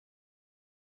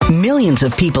Millions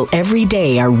of people every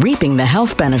day are reaping the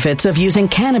health benefits of using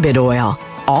cannabis oil,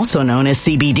 also known as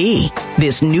CBD.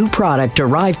 This new product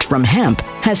derived from hemp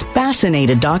has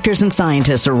fascinated doctors and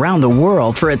scientists around the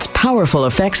world for its powerful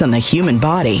effects on the human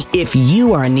body. If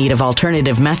you are in need of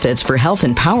alternative methods for health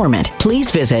empowerment, please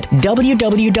visit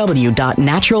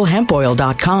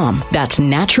www.naturalhempoil.com. That's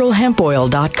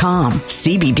naturalhempoil.com.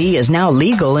 CBD is now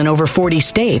legal in over 40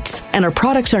 states, and our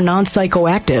products are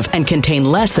non-psychoactive and contain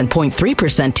less than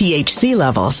 0.3% THC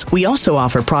levels. We also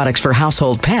offer products for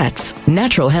household pets.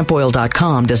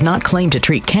 Naturalhempoil.com does not claim to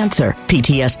treat cancer,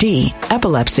 PTSD,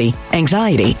 epilepsy,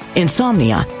 anxiety,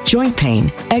 insomnia, joint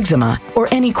pain, eczema, or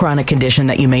any chronic condition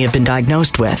that you may have been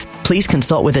diagnosed with. Please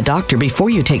consult with a doctor before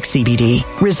you take CBD.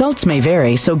 Results may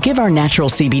vary, so give our natural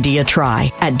CBD a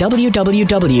try at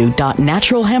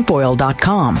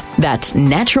www.naturalhempoil.com. That's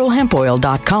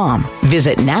naturalhempoil.com.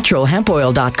 Visit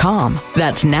naturalhempoil.com.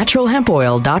 That's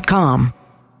naturalhempoil.com.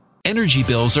 Energy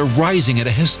bills are rising at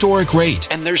a historic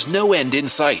rate, and there's no end in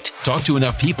sight. Talk to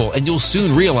enough people, and you'll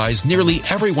soon realize nearly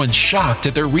everyone's shocked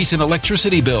at their recent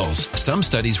electricity bills. Some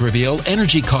studies reveal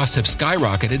energy costs have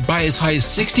skyrocketed by as high as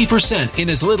 60% in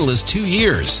as little as 2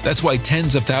 years. That's why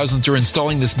tens of thousands are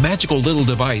installing this magical little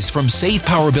device from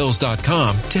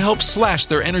SavePowerBills.com to help slash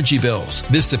their energy bills.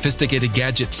 This sophisticated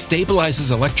gadget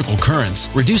stabilizes electrical currents,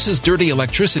 reduces dirty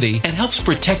electricity, and helps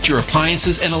protect your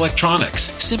appliances and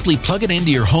electronics. Simply plug it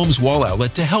into your home's wall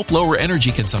outlet to help lower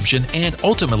energy consumption and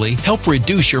ultimately help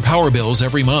reduce your power bills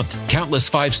every month. Countless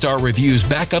 5-star reviews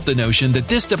back up the notion that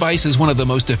this device is one of the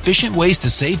most efficient ways to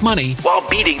save money while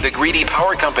beating the greedy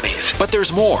power companies. But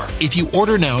there's more. If you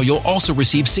order now, you'll also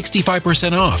receive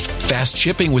 65% off, fast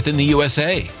shipping within the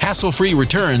USA, hassle-free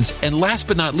returns, and last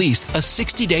but not least, a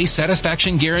 60-day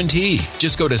satisfaction guarantee.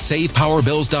 Just go to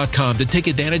SavePowerBills.com to take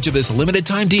advantage of this limited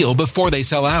time deal before they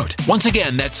sell out. Once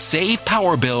again, that's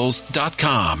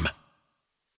SavePowerBills.com.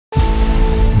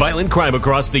 Violent crime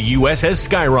across the U.S. has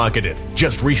skyrocketed.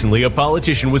 Just recently, a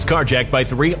politician was carjacked by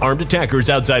 3 armed attackers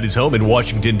outside his home in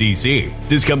Washington, D.C.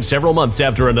 This comes several months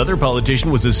after another politician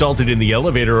was assaulted in the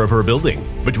elevator of her building.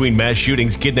 Between mass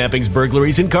shootings, kidnappings,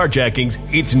 burglaries, and carjackings,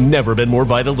 it's never been more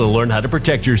vital to learn how to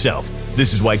protect yourself.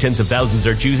 This is why tens of thousands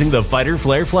are choosing the Fighter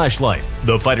Flare flashlight.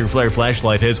 The Fighter Flare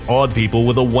flashlight has awed people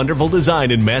with a wonderful design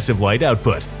and massive light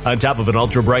output. On top of an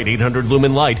ultra-bright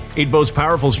 800-lumen light, it boasts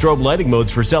powerful strobe lighting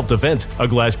modes for self-defense, a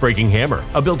glass-breaking hammer,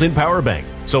 a built-in power bank,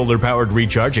 solar-powered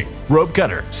recharging, rope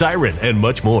cutter, siren, and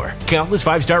much more. Countless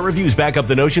 5-star reviews back up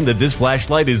the notion that this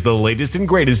flashlight is the latest and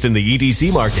greatest in the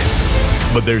EDC market.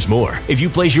 But there's more. If you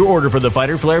place your order for the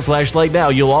Fighter Flare flashlight now,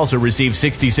 you'll also receive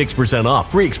 66%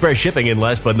 off, free express shipping, and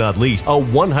last but not least, a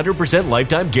 100%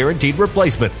 lifetime guaranteed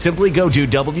replacement. Simply go to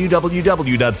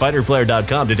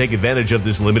www.fighterflare.com to take advantage of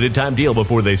this limited time deal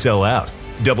before they sell out.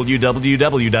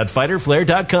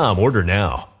 www.fighterflare.com. Order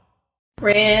now.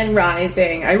 Grand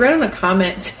Rising. I read on a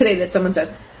comment today that someone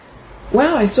said,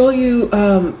 wow, I saw you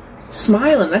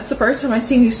smiling. That's the first time I've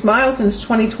seen you smile since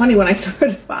 2020 when I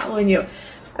started following you.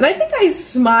 And I think I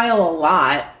smile a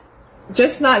lot,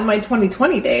 just not in my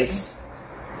 2020 days.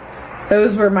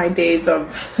 Those were my days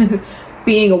of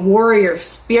being a warrior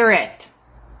spirit.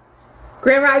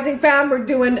 Grand Rising fam, we're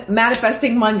doing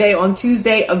Manifesting Monday on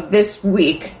Tuesday of this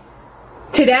week.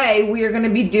 Today, we are going to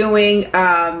be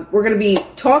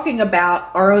talking about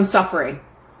our own suffering,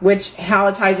 how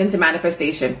it ties into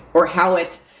manifestation, or how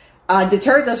it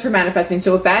deters us from manifesting.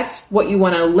 So if that's what you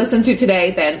want to listen to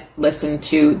today, then listen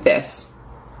to this.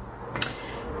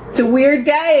 It's a weird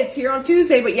day. It's here on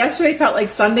Tuesday, but yesterday felt like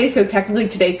Sunday, so technically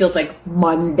today feels like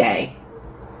Monday.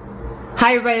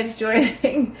 Hi, everybody. It's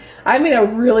joining. I'm in a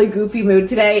really goofy mood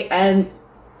today, and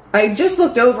I just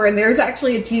looked over, and there's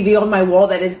actually a TV on my wall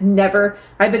that is never...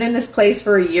 I've been in this place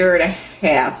for 1.5 years.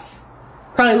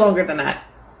 Probably longer than that.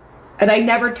 And I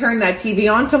never turned that TV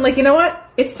on, so I'm like, you know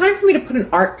what? It's time for me to put an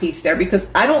art piece there, because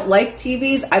I don't like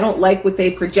TVs. I don't like what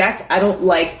they project. I don't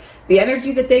like the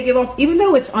energy that they give off, even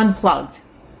though it's unplugged.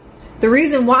 The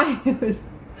reason why it was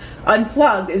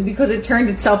unplugged is because it turned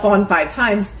itself on 5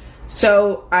 times,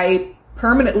 so I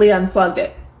permanently unplugged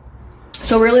it.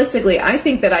 So realistically, I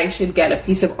think that I should get a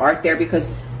piece of art there, because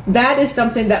that is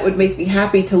something that would make me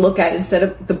happy to look at instead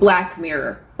of the black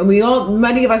mirror. And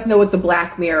many of us know what the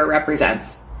black mirror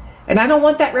represents. And I don't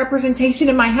want that representation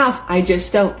in my house. I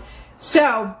just don't.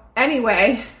 So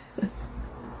anyway,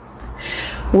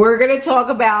 we're going to talk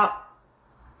about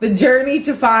the journey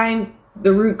to find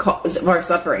the root cause of our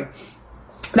suffering.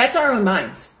 That's our own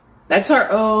minds. That's our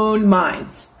own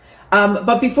minds.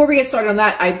 But before we get started on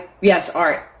that,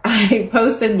 art. I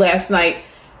posted last night,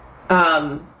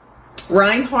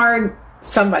 Reinhard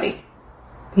somebody.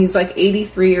 He's like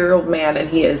 83-year-old man, and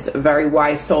he is a very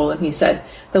wise soul. And he said,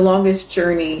 the longest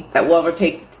journey that we'll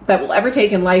ever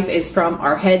take in life is from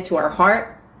our head to our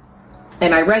heart.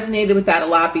 And I resonated with that a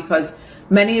lot because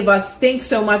many of us think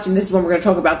so much, and this is when we're going to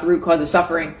talk about the root cause of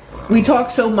suffering. We talk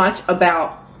so much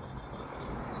about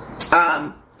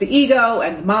the ego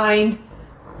and the mind,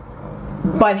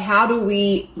 but how do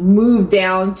we move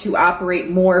down to operate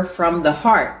more from the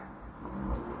heart?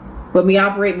 When we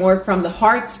operate more from the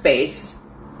heart space,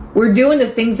 we're doing the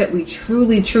things that we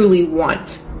truly, truly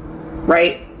want,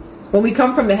 right? When we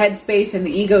come from the head space and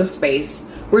the ego space,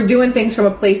 we're doing things from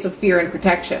a place of fear and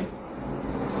protection.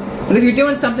 But if you're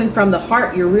doing something from the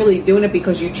heart, you're really doing it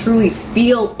because you truly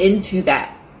feel into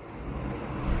that.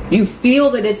 You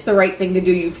feel that it's the right thing to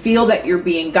do. You feel that you're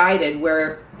being guided,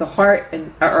 where the heart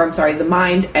the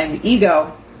mind and the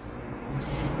ego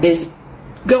is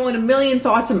going a million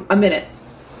thoughts a minute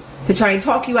to try and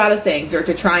talk you out of things, or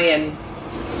to try and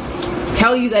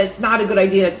tell you that it's not a good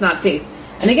idea, it's not safe.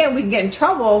 And again, we can get in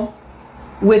trouble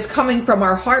with coming from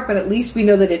our heart, but at least we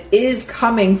know that it is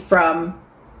coming from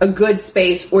a good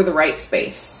space or the right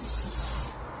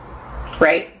space,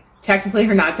 right? Technically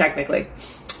or not technically.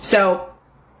 So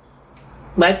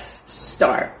let's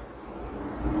start.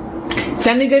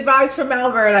 Sending good vibes from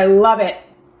Melbourne. I love it.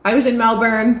 I was in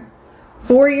Melbourne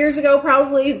 4 years ago,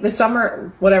 probably the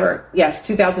summer, whatever. Yes,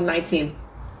 2019.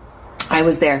 I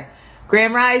was there.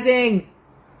 Grand Rising.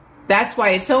 That's why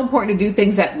it's so important to do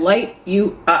things that light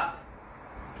you up.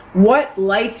 What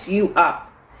lights you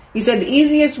up? He said the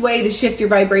easiest way to shift your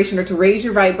vibration or to raise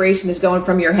your vibration is going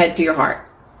from your head to your heart.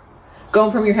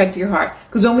 Going from your head to your heart.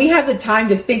 Because when we have the time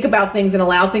to think about things and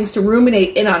allow things to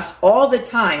ruminate in us all the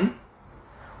time,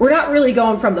 we're not really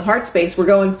going from the heart space. We're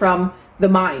going from the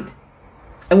mind.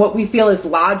 And what we feel is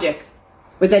logic.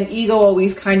 But then ego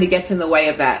always kind of gets in the way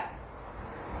of that.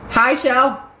 Hi,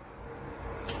 Shell.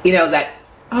 You know, that,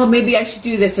 oh, maybe I should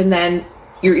do this. And then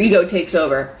your ego takes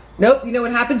over. Nope. You know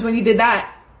what happens when you did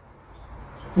that?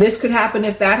 This could happen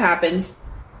if that happens.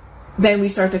 Then we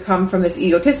start to come from this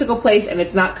egotistical place, and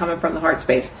it's not coming from the heart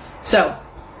space. So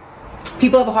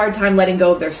people have a hard time letting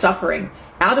go of their suffering.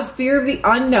 Out of fear of the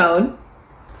unknown,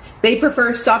 they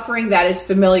prefer suffering that is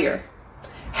familiar.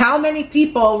 How many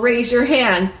people, raise your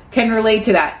hand, can relate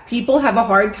to that? People have a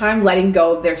hard time letting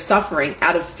go of their suffering.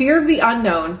 Out of fear of the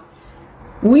unknown,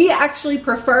 we actually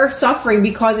prefer suffering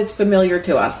because it's familiar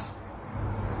to us.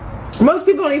 Most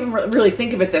people don't even really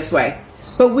think of it this way.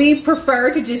 But we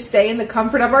prefer to just stay in the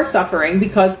comfort of our suffering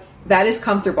because that is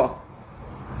comfortable.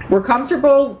 We're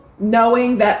comfortable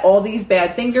knowing that all these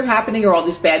bad things are happening, or all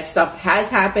this bad stuff has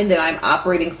happened, and I'm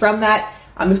operating from that.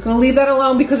 I'm just going to leave that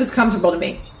alone because it's comfortable to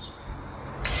me.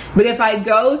 But if I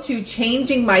go to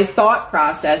changing my thought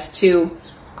process to,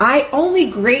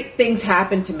 only great things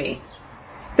happen to me,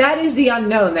 that is the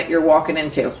unknown that you're walking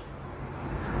into.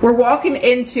 We're walking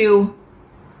into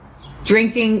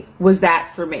drinking was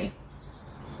that for me.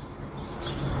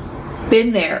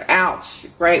 Been there, ouch,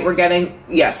 right? We're getting,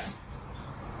 yes.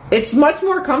 It's much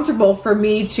more comfortable for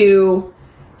me to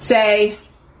say,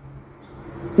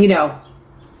 you know,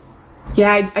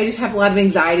 yeah, I just have a lot of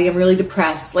anxiety. I'm really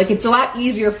depressed. Like, it's a lot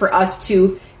easier for us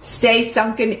to stay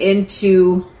sunken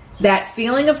into that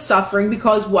feeling of suffering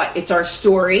because what? It's our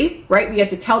story, right? We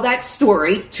have to tell that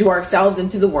story to ourselves and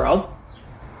to the world.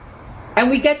 And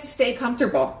we get to stay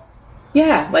comfortable.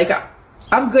 Yeah, like,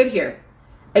 I'm good here.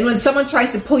 And when someone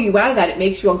tries to pull you out of that, it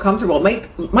makes you uncomfortable.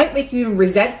 It might make you even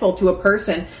resentful to a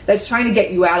person that's trying to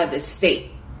get you out of this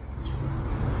state.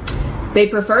 They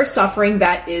prefer suffering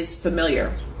that is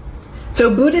familiar.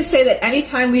 So Buddhists say that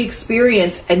anytime we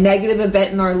experience a negative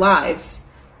event in our lives,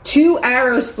 2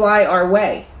 arrows fly our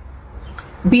way.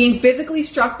 Being physically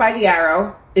struck by the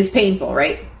arrow is painful,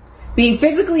 right? Being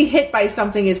physically hit by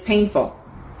something is painful.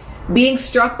 Being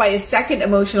struck by a second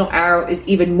emotional arrow is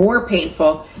even more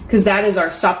painful because that is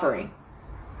our suffering.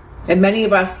 And many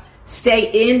of us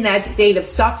stay in that state of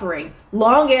suffering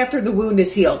long after the wound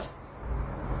is healed.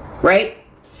 Right?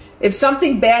 If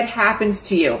something bad happens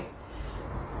to you,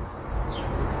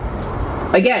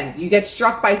 again, you get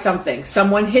struck by something,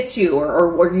 someone hits you,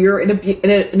 or you're in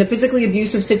a physically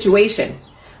abusive situation,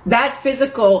 that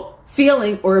physical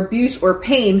feeling or abuse or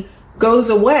pain goes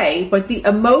away, but the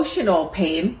emotional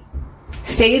pain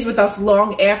stays with us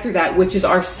long after that, which is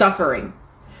our suffering.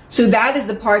 So that is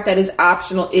the part that is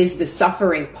optional, is the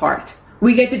suffering part.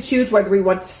 We get to choose whether we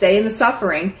want to stay in the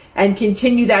suffering and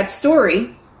continue that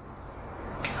story,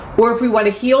 or if we want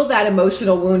to heal that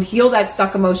emotional wound, heal that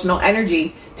stuck emotional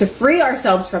energy to free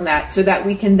ourselves from that so that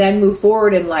we can then move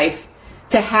forward in life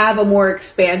to have a more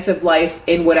expansive life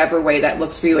in whatever way that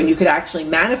looks for you, and you could actually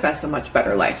manifest a much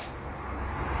better life.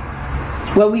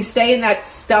 When we stay in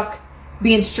that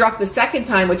being struck the second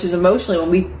time, which is emotionally, when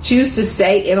we choose to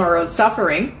stay in our own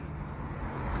suffering,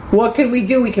 what can we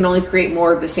do? We can only create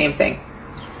more of the same thing.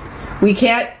 We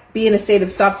can't be in a state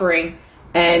of suffering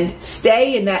and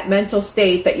stay in that mental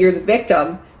state that you're the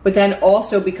victim, but then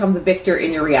also become the victor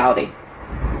in your reality.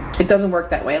 It doesn't work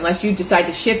that way unless you decide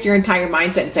to shift your entire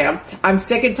mindset and say, I'm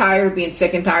sick and tired of being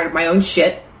sick and tired of my own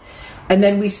shit. And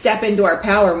then we step into our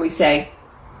power and we say,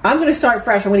 I'm going to start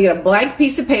fresh. I'm going to get a blank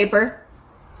piece of paper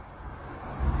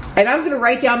and I'm going to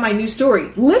write down my new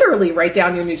story. Literally write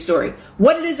down your new story.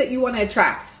 What it is that you want to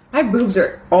attract. My boobs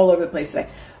are all over the place today.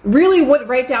 Really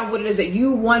write down what it is that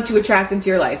you want to attract into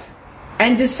your life.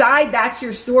 And decide that's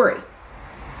your story.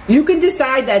 You can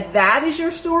decide that is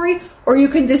your story, or you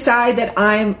can decide that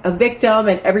I'm a victim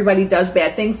and everybody does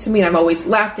bad things to me and I'm always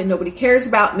left and nobody cares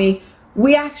about me.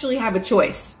 We actually have a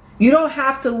choice. You don't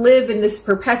have to live in this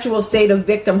perpetual state of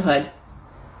victimhood.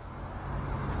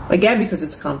 Again, because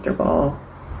it's comfortable.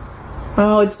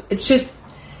 Oh, it's just,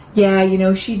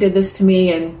 yeah, she did this to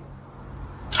me and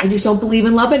I just don't believe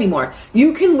in love anymore.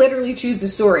 You can literally choose the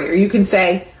story, or you can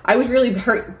say, I was really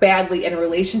hurt badly in a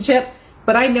relationship,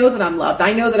 but I know that I'm loved.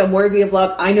 I know that I'm worthy of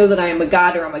love. I know that I am a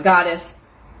god or I'm a goddess,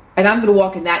 and I'm going to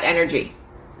walk in that energy.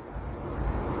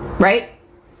 Right?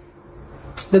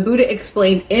 The Buddha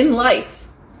explained, in life,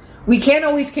 we can't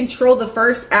always control the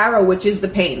first arrow, which is the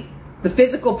pain, the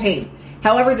physical pain.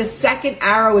 However, the second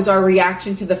arrow is our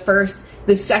reaction to the first.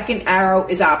 The second arrow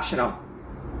is optional.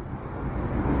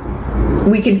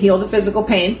 We can heal the physical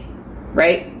pain,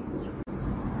 right?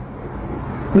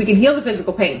 We can heal the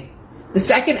physical pain. The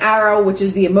second arrow, which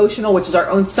is the emotional, which is our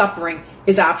own suffering,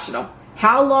 is optional.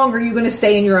 How long are you going to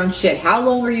stay in your own shit? How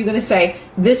long are you going to say,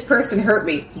 this person hurt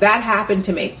me, that happened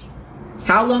to me?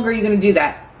 How long are you going to do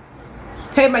that?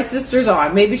 Hey, my sister's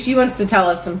on. Maybe she wants to tell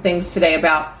us some things today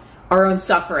about our own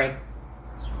suffering.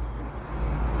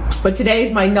 But today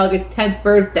is my Nugget's 10th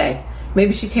birthday.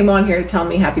 Maybe she came on here to tell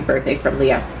me happy birthday from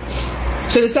Leah.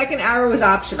 So the second arrow is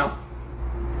optional.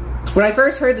 When I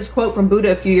first heard this quote from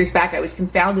Buddha a few years back, I was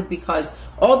confounded because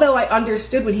although I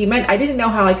understood what he meant, I didn't know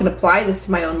how I could apply this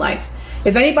to my own life.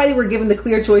 If anybody were given the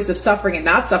clear choice of suffering and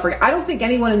not suffering, I don't think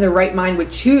anyone in their right mind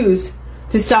would choose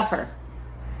to suffer.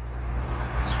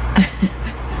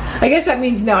 I guess that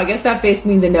means no. I guess that face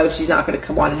means a no. She's not going to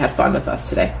come on and have fun with us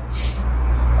today.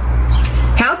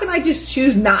 How can I just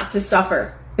choose not to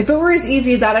suffer? If it were as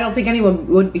easy as that, I don't think anyone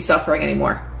would be suffering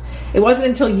anymore. It wasn't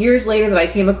until years later that I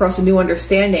came across a new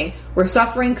understanding where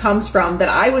suffering comes from that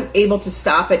I was able to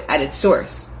stop it at its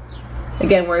source.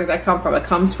 Again, where does that come from? It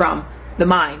comes from the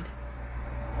mind.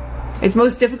 It's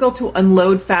most difficult to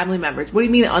unload family members. What do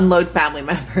you mean unload family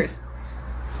members?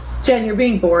 Jen, you're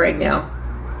being boring now.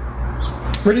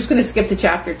 We're just going to skip to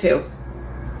chapter 2.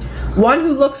 One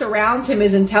who looks around him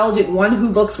is intelligent. One who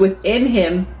looks within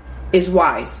him is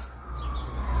wise.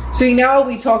 So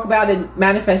we talk about in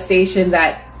manifestation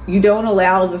that you don't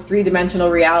allow the three-dimensional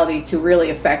reality to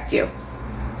really affect you.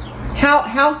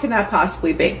 How can that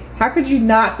possibly be? How could you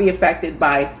not be affected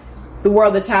by the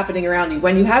world that's happening around you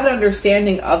when you have an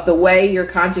understanding of the way your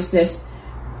consciousness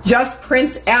just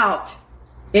prints out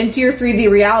into your 3D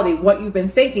reality what you've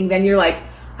been thinking? Then you're like,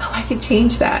 oh, I can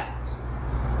change that.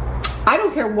 I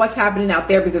don't care what's happening out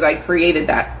there because I created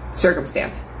that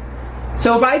circumstance.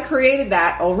 So if I created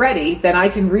that already, then I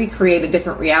can recreate a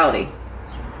different reality.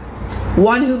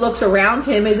 One who looks around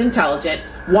him is intelligent.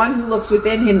 One who looks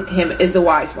within him is the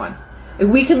wise one. If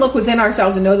we can look within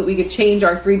ourselves and know that we could change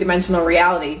our three-dimensional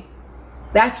reality,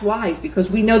 that's wise because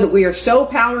we know that we are so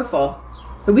powerful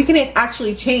that we can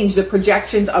actually change the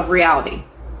projections of reality.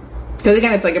 Because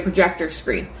again, it's like a projector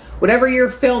screen. Whatever you're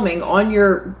filming on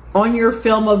your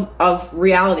film of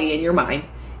reality in your mind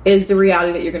is the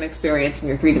reality that you're going to experience in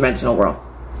your three-dimensional world.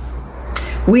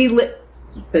 We live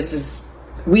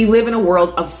in a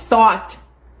world of thought,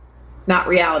 not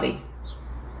reality.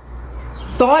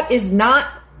 Thought is not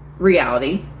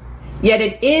reality, yet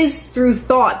it is through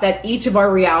thought that each of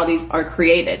our realities are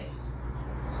created.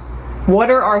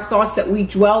 What are our thoughts that we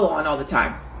dwell on all the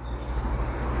time?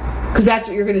 Because that's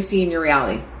what you're going to see in your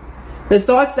reality. The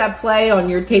thoughts that play on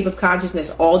your tape of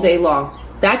consciousness all day long,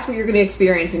 that's what you're going to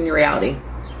experience in your reality.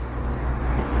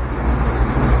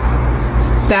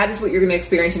 That is what you're going to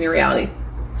experience in your reality.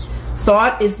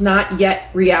 Thought is not yet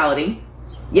reality,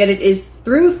 yet it is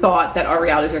through thought that our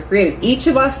realities are created. Each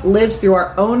of us lives through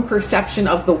our own perception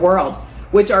of the world,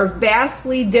 which are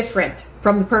vastly different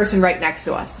from the person right next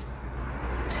to us.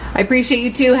 I appreciate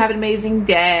you too. Have an amazing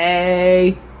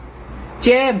day.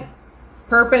 Jim,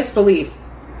 purpose, belief.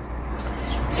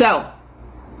 So,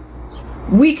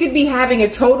 we could be having a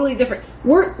totally different...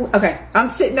 I'm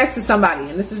sitting next to somebody,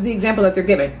 and this is the example that they're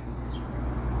giving.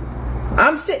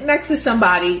 I'm sitting next to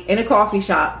somebody in a coffee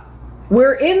shop.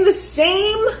 We're in the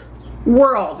same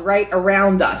world, right,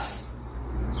 around us.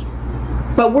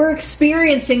 But we're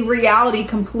experiencing reality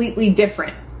completely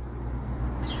different.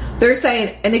 They're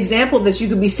saying an example of this, you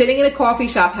could be sitting in a coffee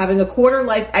shop having a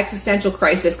quarter-life existential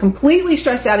crisis, completely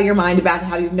stressed out of your mind about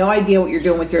how you have no idea what you're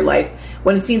doing with your life,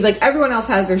 when it seems like everyone else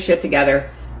has their shit together.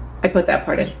 I put that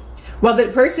part in. Well, the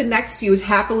person next to you is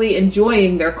happily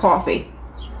enjoying their coffee,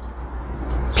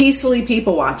 peacefully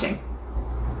people watching.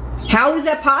 How is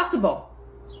that possible?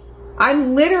 I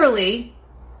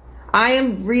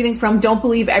am reading from Don't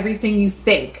Believe Everything You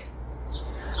Think.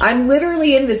 I'm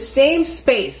literally in the same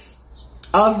space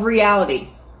of reality,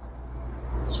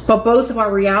 but both of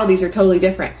our realities are totally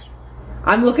different.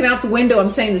 I'm looking out the window,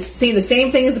 I'm seeing the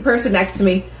same thing as the person next to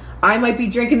me. I might be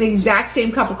drinking the exact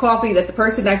same cup of coffee that the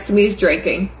person next to me is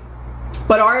drinking,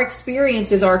 but our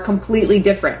experiences are completely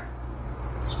different.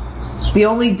 The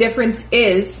only difference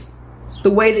is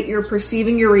the way that you're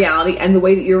perceiving your reality and the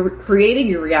way that you're creating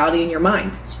your reality in your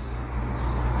mind.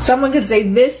 Someone could say,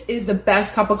 this is the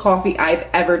best cup of coffee I've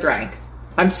ever drank.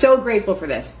 I'm so grateful for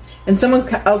this. And someone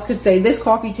else could say, this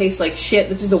coffee tastes like shit.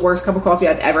 This is the worst cup of coffee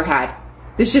I've ever had.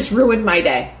 This just ruined my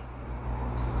day.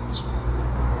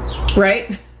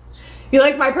 Right? You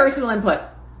like my personal input.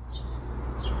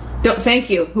 Thank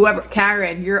you. Whoever,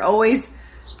 Karen, you're always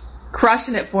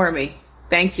crushing it for me.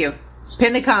 Thank you.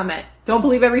 Pin the comment. Don't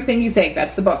Believe Everything You Think.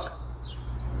 That's the book.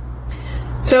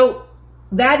 So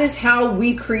that is how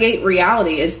we create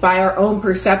reality, is by our own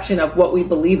perception of what we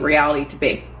believe reality to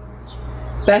be.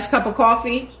 Best cup of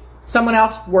coffee, someone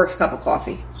else, worst cup of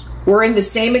coffee. We're in the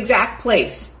same exact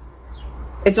place.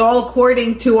 It's all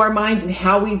according to our minds and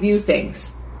how we view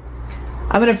things.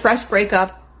 I'm in a fresh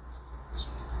breakup,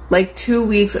 like 2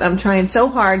 weeks, and I'm trying so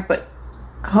hard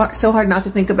not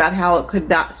to think about how it could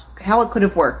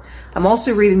have worked. I'm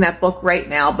also reading that book right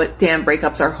now, but damn,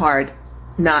 breakups are hard.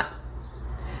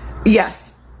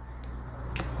 Yes.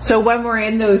 So when we're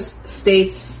in those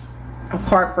states of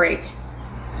heartbreak,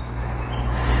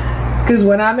 because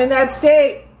when I'm in that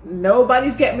state,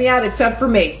 nobody's getting me out except for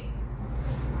me.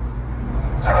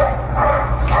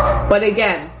 But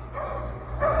again,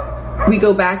 we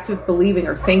go back to believing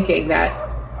or thinking that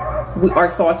our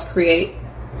thoughts create.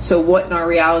 So what in our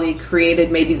reality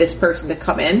created maybe this person to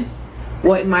come in?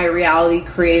 What in my reality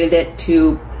created it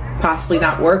to possibly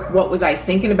not work? What was I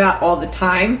thinking about all the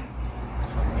time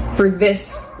for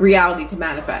this reality to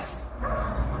manifest?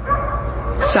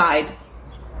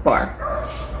 Sidebar.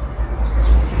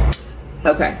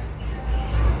 Okay.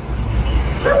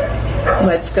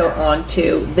 Let's go on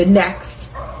to the next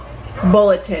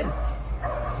bulletin.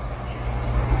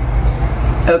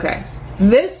 Okay.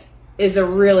 This is a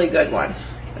really good one.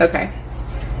 Okay.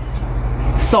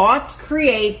 Thoughts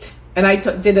create, and I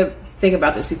did a thing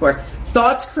about this before.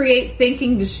 Thoughts create,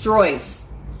 thinking destroys.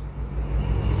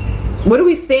 What do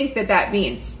we think that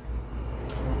means?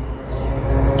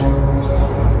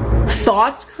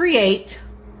 Thoughts create,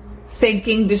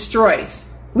 thinking destroys.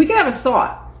 We can have a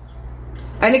thought,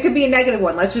 and it could be a negative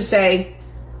one. Let's just say,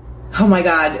 oh my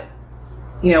God,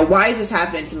 why is this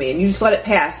happening to me? And you just let it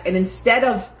pass. And instead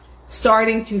of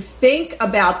starting to think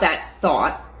about that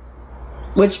thought,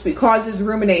 which causes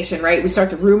rumination, right? We start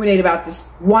to ruminate about this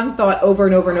one thought over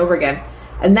and over and over again.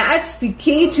 And that's the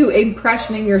key to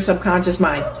impressioning your subconscious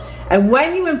mind. And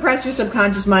when you impress your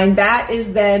subconscious mind, that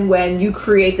is then when you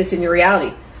create this in your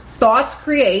reality. Thoughts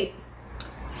create.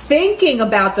 Thinking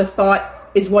about the thought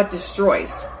is what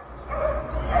destroys.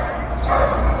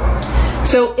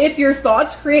 So if your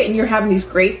thoughts create and you're having these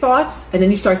great thoughts, and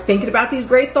then you start thinking about these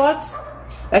great thoughts,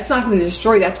 that's not going to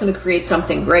destroy, that's going to create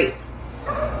something great.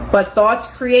 But thoughts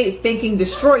create, thinking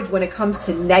destroys when it comes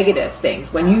to negative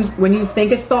things. When you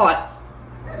think a thought,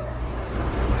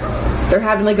 they're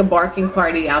having like a barking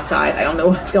party outside. I don't know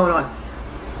what's going on.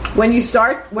 When your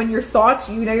thoughts,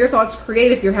 your thoughts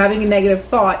create, if you're having a negative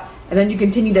thought, and then you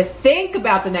continue to think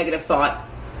about the negative thought,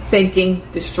 thinking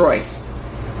destroys.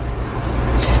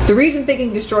 The reason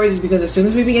thinking destroys is because as soon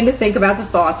as we begin to think about the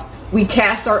thoughts, we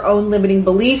cast our own limiting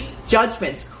beliefs,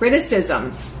 judgments,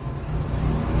 criticisms,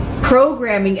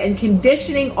 programming, and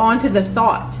conditioning onto the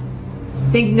thought,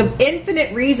 thinking of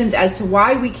infinite reasons as to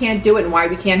why we can't do it and why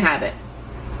we can't have it.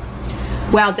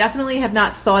 Well, definitely have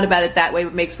not thought about it that way,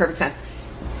 but makes perfect sense.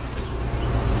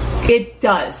 It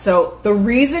does. So the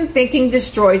reason thinking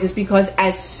destroys is because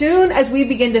as soon as we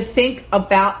begin to think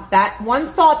about that one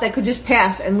thought that could just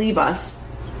pass and leave us,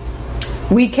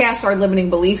 we cast our limiting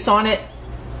beliefs on it.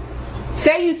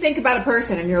 Say you think about a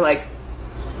person and you're like,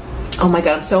 oh my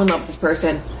God, I'm so in love with this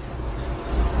person.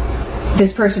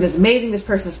 This person is amazing. This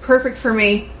person is perfect for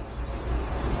me.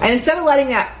 And instead of letting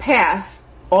that pass,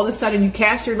 all of a sudden you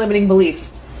cast your limiting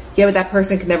beliefs. Yeah, but that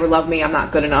person could never love me. I'm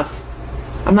not good enough.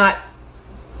 I'm not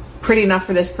pretty enough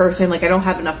for this person. Like, I don't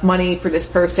have enough money for this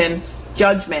person.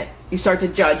 Judgment. You start to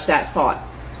judge that thought.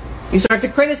 You start to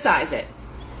criticize it.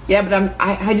 Yeah, but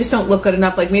I just don't look good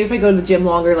enough. Like, maybe if I go to the gym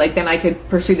longer, like, then I could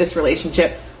pursue this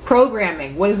relationship.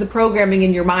 Programming. What is the programming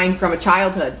in your mind from your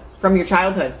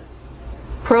childhood?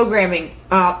 Programming.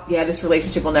 Oh, yeah, this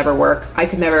relationship will never work. I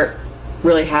could never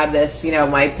really have this. You know,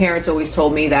 my parents always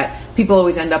told me that people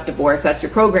always end up divorced. That's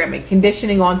your programming.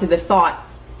 Conditioning onto the thought.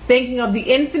 Thinking of the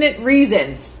infinite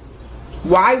reasons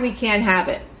why we can't have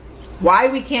it. Why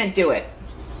we can't do it.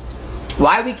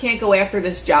 Why we can't go after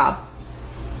this job.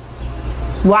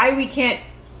 Why we can't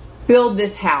build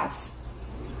this house.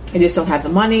 I just don't have the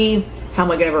money. How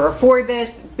am I going to ever afford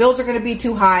this? Bills are going to be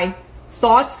too high.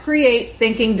 Thoughts create,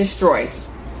 thinking destroys.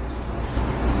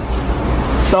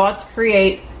 Thoughts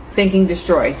create, thinking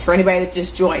destroys. For anybody that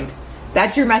just joined,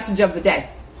 that's your message of the day.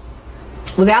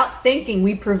 Without thinking,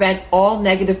 we prevent all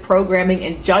negative programming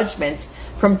and judgments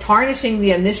from tarnishing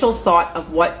the initial thought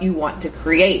of what you want to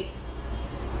create.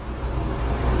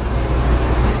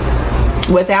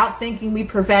 Without thinking, we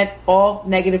prevent all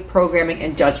negative programming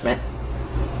and judgment.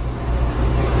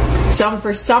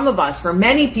 For some of us, for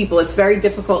many people, it's very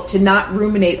difficult to not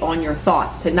ruminate on your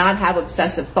thoughts, to not have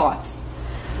obsessive thoughts.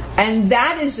 And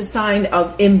that is a sign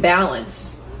of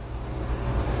imbalance.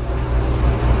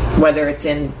 Whether it's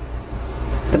in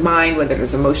the mind, whether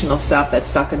there's emotional stuff that's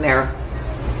stuck in there,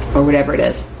 or whatever it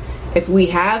is. If we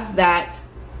have that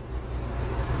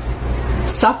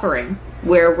suffering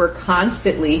where we're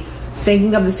constantly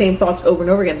thinking of the same thoughts over and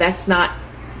over again, that's not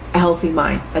a healthy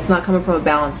mind. That's not coming from a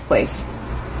balanced place.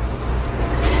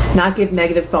 Not give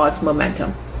negative thoughts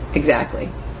momentum. Exactly.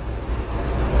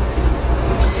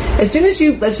 As soon as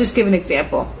let's just give an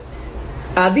example.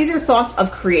 These are thoughts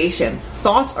of creation.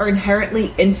 Thoughts are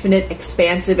inherently infinite,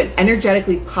 expansive, and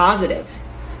energetically positive.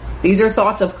 These are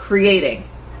thoughts of creating.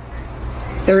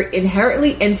 They're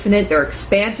inherently infinite, they're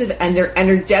expansive, and they're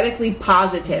energetically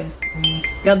positive.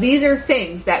 Now, these are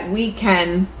things that we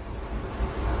can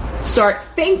start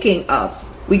thinking of.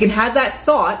 We can have that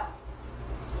thought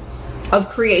of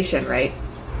creation, right?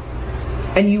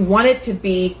 And you want it to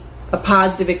be a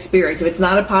positive experience. If it's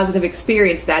not a positive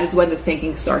experience, that is when the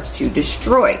thinking starts to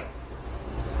destroy.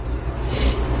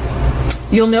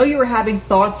 You'll know you are having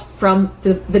thoughts from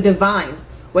the divine.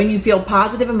 When you feel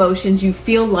positive emotions, you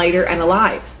feel lighter and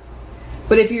alive.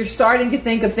 But if you're starting to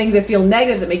think of things that feel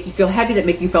negative, that make you feel heavy, that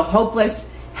make you feel hopeless,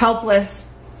 helpless,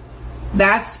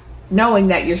 that's knowing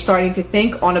that you're starting to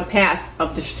think on a path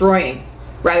of destroying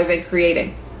rather than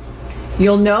creating.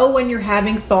 You'll know when you're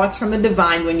having thoughts from the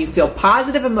divine when you feel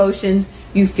positive emotions,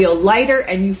 you feel lighter,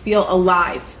 and you feel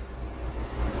alive.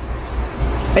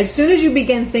 As soon as you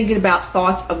begin thinking about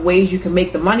thoughts of ways you can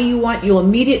make the money you want, you'll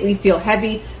immediately feel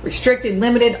heavy, restricted,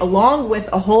 limited, along with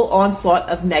a whole onslaught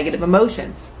of negative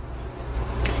emotions.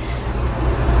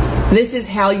 This is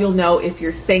how you'll know if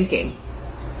you're thinking.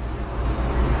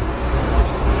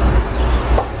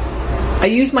 I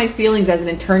use my feelings as an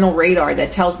internal radar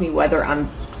that tells me whether I'm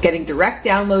getting direct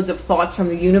downloads of thoughts from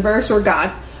the universe or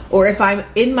God, or if I'm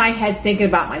in my head thinking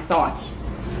about my thoughts.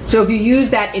 So if you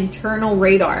use that internal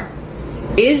radar,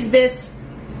 is this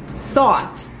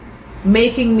thought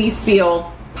making me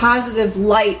feel positive,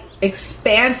 light,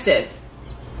 expansive?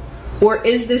 Or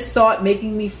is this thought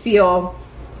making me feel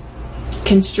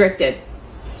constricted?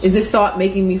 Is this thought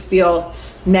making me feel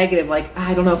negative, like,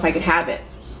 I don't know if I could have it?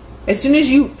 As soon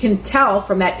as you can tell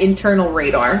from that internal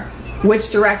radar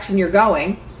which direction you're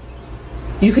going,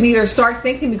 you can either start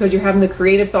thinking because you're having the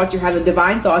creative thoughts, you're having the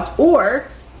divine thoughts, or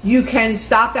you can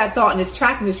stop that thought in its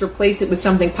track and just replace it with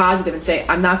something positive and say,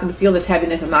 I'm not going to feel this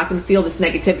heaviness, I'm not going to feel this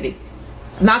negativity,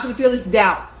 I'm not going to feel this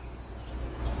doubt.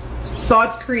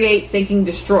 Thoughts create, thinking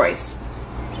destroys.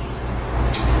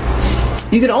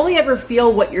 You can only ever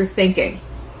feel what you're thinking.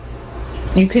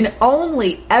 You can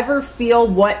only ever feel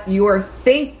what you're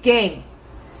thinking.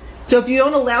 So if you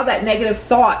don't allow that negative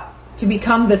thought to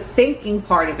become the thinking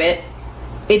part of it,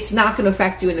 it's not going to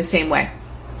affect you in the same way.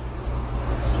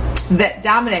 That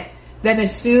Dominic, then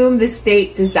assume the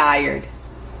state desired.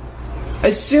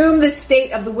 Assume the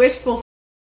state of the wishful.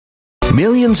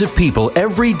 Millions of people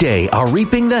every day are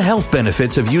reaping the health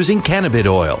benefits of using cannabis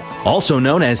oil, also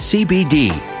known as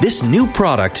CBD. This new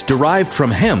product derived from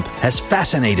hemp has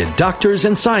fascinated doctors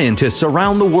and scientists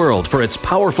around the world for its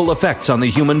powerful effects on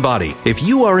the human body. If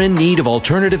you are in need of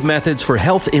alternative methods for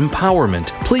health empowerment,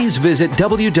 please visit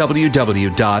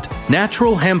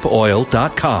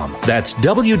www.naturalhempoil.com. That's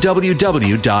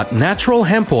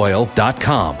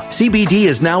www.naturalhempoil.com. CBD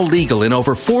is now legal in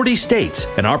over 40 states,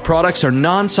 and our products are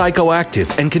non-psychoactive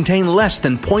and contain less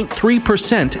than 0.3%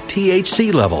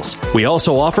 THC levels. We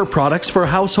also offer products for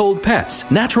household pets.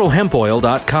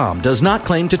 NaturalHempOil.com does not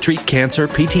claim to treat cancer,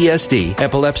 PTSD,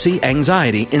 epilepsy,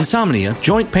 anxiety, insomnia,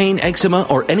 joint pain, eczema,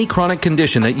 or any chronic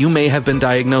condition that you may have been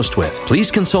diagnosed with.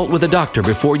 Please consult with a doctor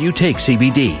before you take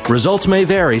CBD. Results may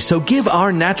vary, so give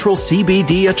our natural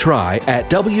CBD a try at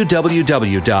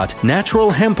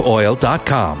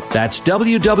www.naturalhempoil.com. That's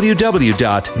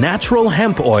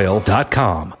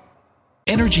www.naturalhempoil.com.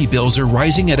 Energy bills are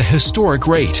rising at a historic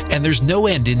rate, and there's no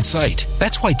end in sight.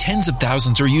 That's why tens of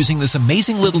thousands are using this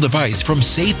amazing little device from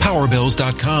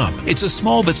SavePowerBills.com. It's a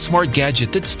small but smart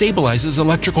gadget that stabilizes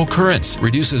electrical currents,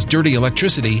 reduces dirty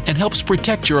electricity, and helps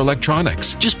protect your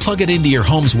electronics. Just plug it into your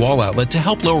home's wall outlet to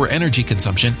help lower energy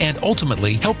consumption and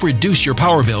ultimately help reduce your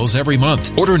power bills every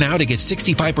month. Order now to get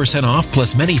 65% off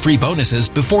plus many free bonuses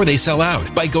before they sell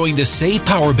out by going to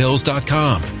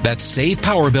SavePowerBills.com. That's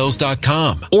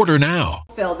SavePowerBills.com. Order now.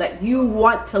 That you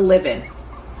want to live in.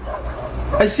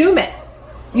 Assume it.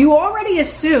 You already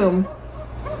assume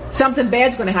something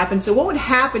bad's going to happen. So what would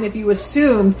happen if you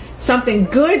assumed something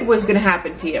good was going to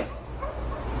happen to you?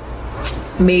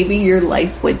 Maybe your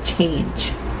life would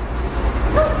change.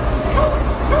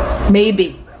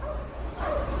 Maybe.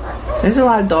 There's a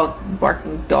lot of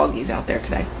barking doggies out there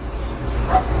today.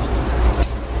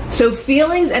 So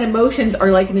feelings and emotions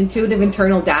are like an intuitive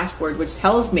internal dashboard, which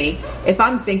tells me if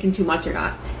I'm thinking too much or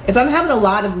not. If I'm having a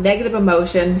lot of negative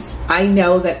emotions, I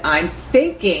know that I'm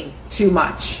thinking too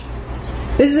much.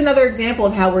 This is another example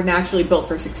of how we're naturally built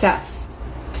for success.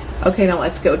 Okay, now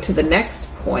let's go to the next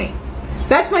point.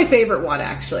 That's my favorite one,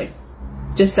 actually.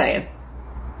 Just saying.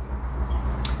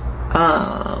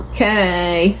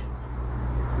 Okay.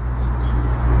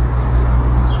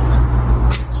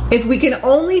 If we can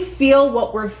only feel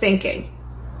what we're thinking,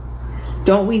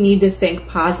 don't we need to think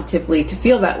positively to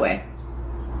feel that way?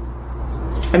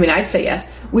 I mean, I'd say yes.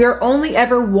 We are only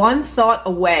ever one thought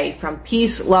away from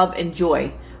peace, love, and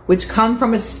joy, which come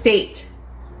from a state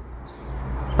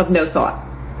of no thought.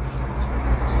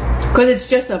 Because it's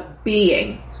just a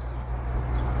being.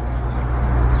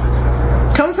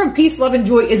 Coming from peace, love, and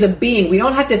joy is a being. We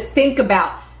don't have to think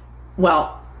about,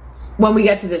 well, when we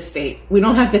get to this state, we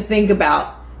don't have to think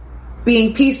about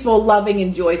being peaceful, loving,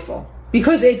 and joyful,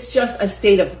 because it's just a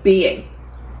state of being,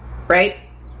 right?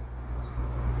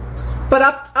 But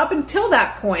up until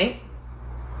that point,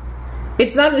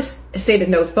 it's not a state of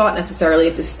no thought necessarily.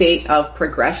 It's a state of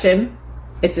progression.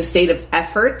 It's a state of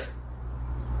effort,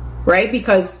 right?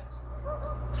 Because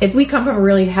if we come from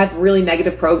have really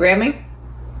negative programming,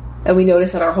 and we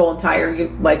notice that our whole entire,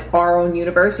 like our own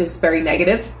universe is very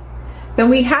negative,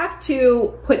 then we have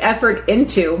to put effort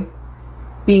into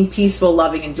being peaceful,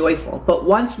 loving, and joyful. But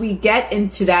once we get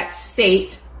into that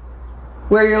state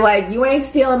where you're like, you ain't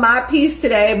stealing my peace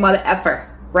today, mother effer,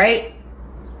 right?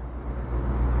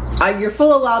 You're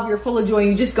full of love, you're full of joy,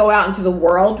 and you just go out into the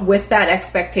world with that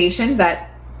expectation that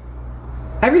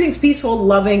everything's peaceful,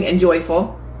 loving, and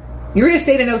joyful. You're in a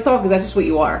state of no thought because that's just what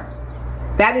you are.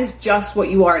 That is just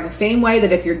what you are. In the same way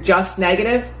that if you're just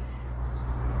negative,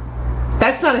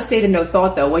 that's not a state of no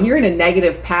thought though. When you're in a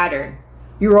negative pattern,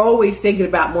 you're always thinking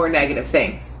about more negative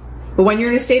things. But when you're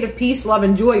in a state of peace, love,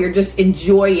 and joy, you're just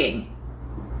enjoying.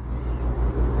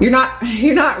 You're not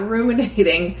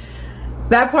ruminating.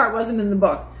 That part wasn't in the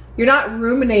book. You're not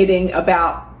ruminating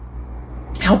about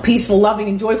how peaceful, loving,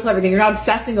 and joyful everything. You're not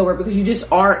obsessing over it because you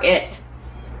just are it.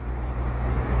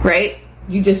 Right?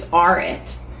 You just are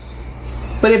it.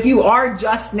 But if you are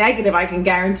just negative, I can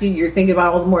guarantee you're thinking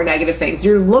about all the more negative things.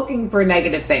 You're looking for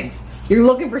negative things. You're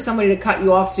looking for somebody to cut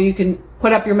you off so you can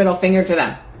put up your middle finger to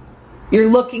them. You're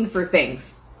looking for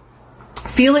things.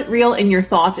 Feel it real in your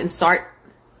thoughts and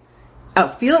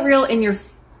feel it real in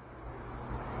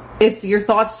if your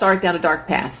thoughts start down a dark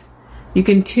path. You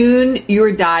can tune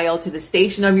your dial to the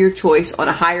station of your choice on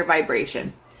a higher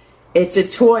vibration. It's a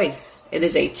choice. It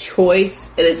is a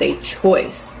choice. It is a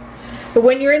choice. But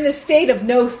when you're in the state of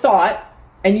no thought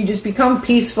and you just become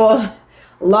peaceful,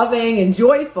 loving, and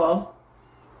joyful,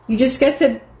 you just get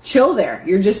to chill there.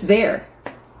 You're just there.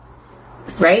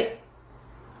 Right?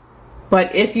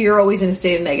 But if you're always in a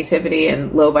state of negativity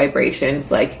and low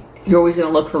vibrations, like You're always going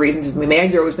to look for reasons to be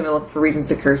mad. You're always going to look for reasons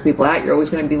to curse people out. You're always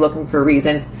going to be looking for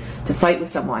reasons to fight with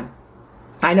someone.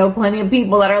 I know plenty of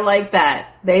people that are like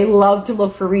that. They love to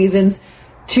look for reasons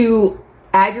to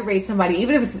aggravate somebody,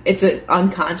 even if it's an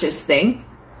unconscious thing,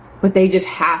 but they just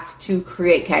have to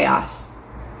create chaos.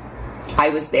 I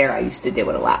was there. I used to do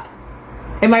it a lot.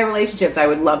 In my relationships, I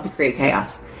would love to create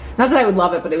chaos. Not that I would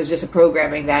love it, but it was just a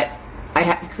programming that I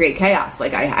had to create chaos.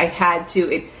 Like I had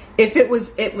to. If it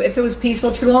was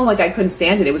peaceful too long, like I couldn't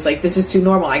stand it. It was like, this is too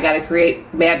normal. I got to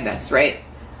create madness, right?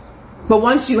 But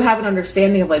once you have an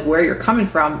understanding of like where you're coming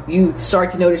from, you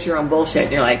start to notice your own bullshit.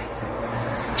 And you're like,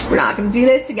 we're not going to do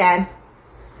this again.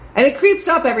 And it creeps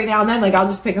up every now and then. Like I'll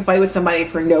just pick a fight with somebody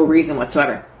for no reason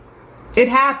whatsoever. It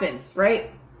happens,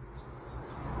 right?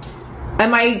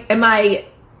 Am I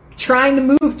trying to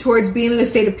move towards being in a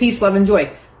state of peace, love, and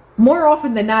joy? More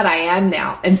often than not, I am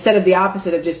now. Instead of the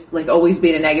opposite of just like always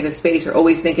being in a negative space or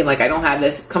always thinking like I don't have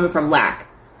this, coming from lack,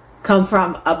 come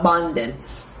from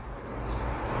abundance.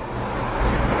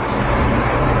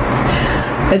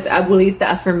 It's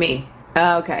abuelita for me.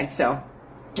 Okay, so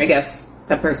I guess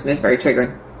that person is very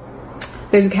triggering.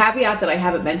 There's a caveat that I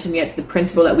haven't mentioned yet to the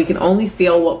principle that we can only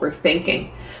feel what we're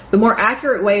thinking. The more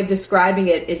accurate way of describing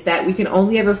it is that we can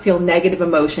only ever feel negative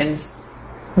emotions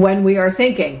when we are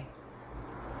thinking.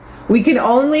 We can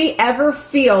only ever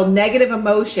feel negative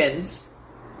emotions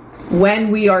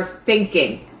when we are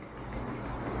thinking.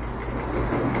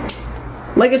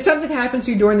 Like if something happens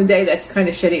to you during the day that's kind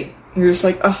of shitty, you're just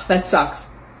like, oh, that sucks.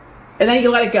 And then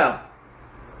you let it go.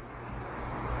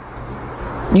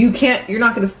 You're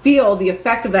not going to feel the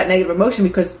effect of that negative emotion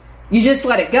because you just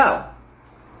let it go.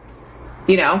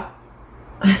 You know?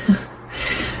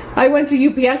 I went to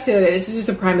UPS the other day. This is just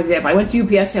a prime example. I went to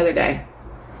UPS the other day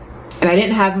and I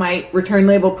didn't have my return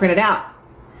label printed out.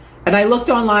 And I looked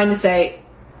online to say,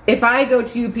 if I go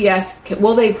to UPS,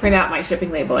 will they print out my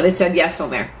shipping label? And it said yes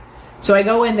on there. So I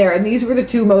go in there, and these were the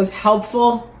two most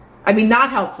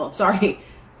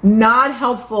not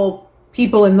helpful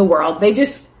people in the world. They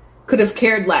just could have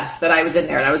cared less that I was in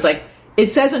there. And I was like,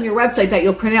 it says on your website that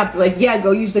you'll print it out. They're like, yeah,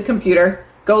 go use the computer,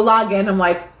 go log in. And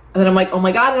then I'm like, oh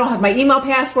my God, I don't have my email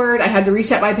password. I had to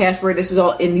reset my password. This is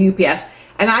all in the UPS.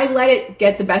 And I let it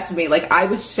get the best of me. Like I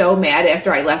was so mad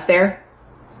after I left there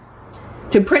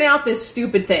to print out this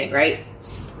stupid thing, right?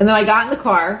 And then I got in the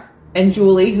car and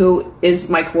Julie, who is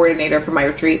my coordinator for my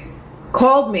retreat,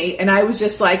 called me, and I was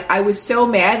just like, I was so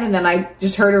mad, and then I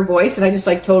just heard her voice, and I just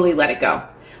like totally let it go.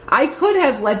 I could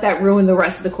have let that ruin the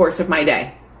rest of the course of my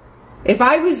day. If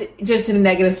I was just in a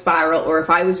negative spiral, or if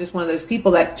I was just one of those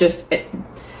people that just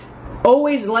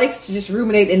always likes to just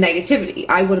ruminate in negativity,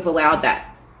 I would have allowed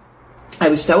that. I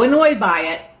was so annoyed by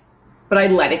it, but I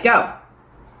let it go.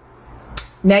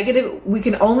 We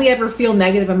can only ever feel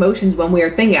negative emotions when we are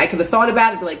thinking. I could have thought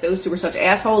about it, be like, those two were such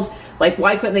assholes. Like,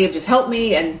 why couldn't they have just helped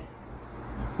me? And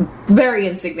very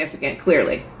insignificant,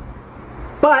 clearly.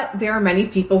 But there are many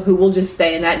people who will just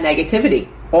stay in that negativity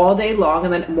all day long,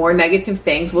 and then more negative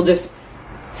things will just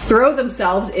throw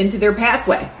themselves into their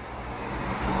pathway.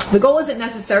 The goal isn't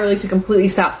necessarily to completely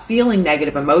stop feeling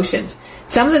negative emotions.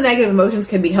 Some of the negative emotions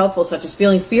can be helpful, such as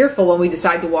feeling fearful when we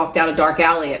decide to walk down a dark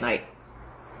alley at night.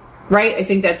 Right? I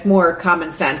think that's more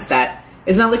common sense. That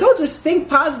it's not like, oh, just think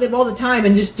positive all the time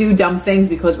and just do dumb things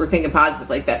because we're thinking positive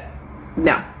like that.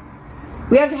 No.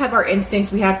 We have to have our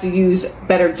instincts. We have to use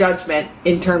better judgment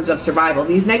in terms of survival.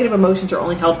 These negative emotions are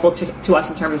only helpful to us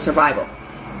in terms of survival.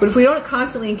 But if we don't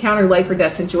constantly encounter life or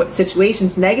death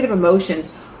situations, negative emotions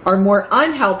are more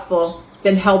unhelpful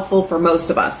than helpful for most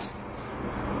of us.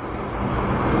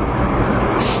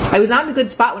 I was not in a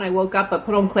good spot when I woke up, but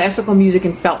put on classical music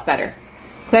and felt better.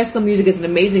 Classical music is an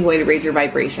amazing way to raise your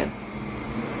vibration.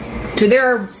 So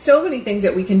there are so many things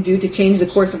that we can do to change the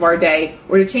course of our day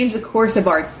or to change the course of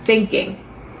our thinking.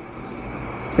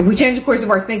 If we change the course of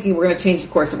our thinking, we're going to change the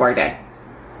course of our day.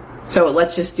 So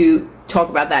let's just talk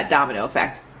about that domino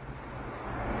effect.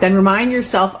 Then remind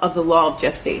yourself of the law of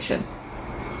gestation.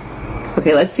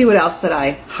 Okay, let's see what else that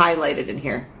I highlighted in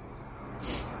here.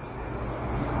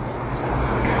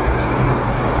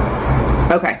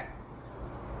 Okay.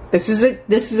 This is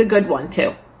a good one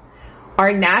too.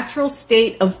 Our natural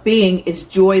state of being is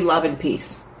joy, love, and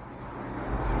peace.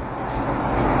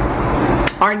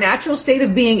 Our natural state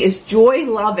of being is joy,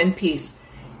 love, and peace.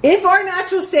 If our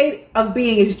natural state of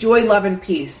being is joy, love, and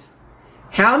peace,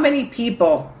 how many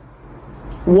people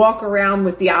walk around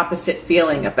with the opposite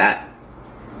feeling of that?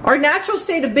 Our natural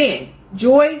state of being,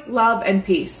 joy, love, and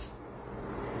peace.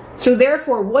 So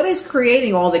therefore, what is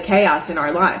creating all the chaos in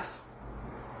our lives?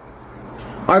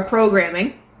 Our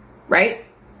programming, right?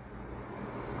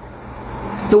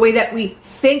 The way that we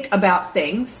think about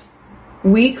things,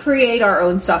 We create our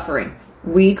own suffering.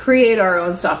 We create our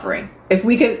own suffering. If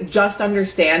we could just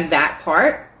understand that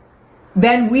part,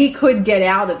 then we could get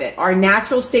out of it. Our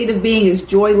natural state of being is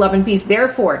joy, love, and peace.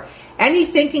 Therefore, any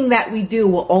thinking that we do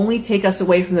will only take us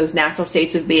away from those natural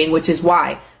states of being, which is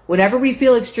why whenever we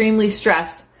feel extremely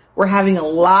stressed, we're having a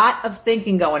lot of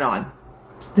thinking going on.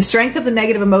 The strength of the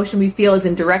negative emotion we feel is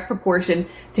in direct proportion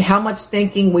to how much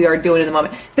thinking we are doing in the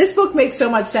moment. This book makes so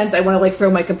much sense, I want to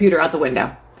throw my computer out the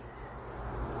window.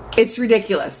 It's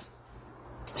ridiculous.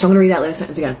 So I'm going to read that last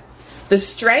sentence again. The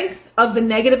strength of the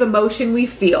negative emotion we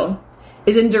feel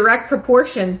is in direct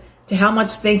proportion to how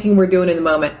much thinking we're doing in the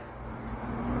moment.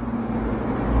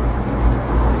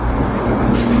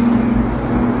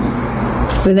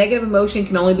 The negative emotion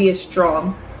can only be as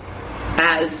strong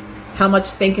as how much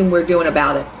thinking we're doing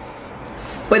about it.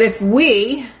 But if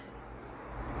we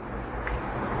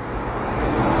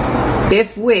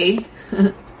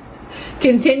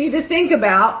continue to think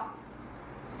about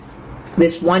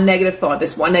this one negative thought,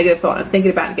 and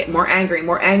thinking about it, getting more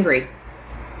angry,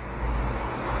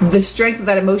 the strength of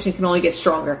that emotion can only get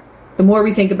stronger. The more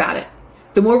we think about it,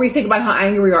 the more we think about how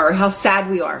angry we are, or how sad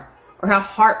we are, or how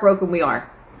heartbroken we are.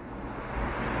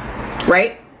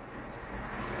 Right?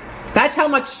 That's how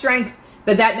much strength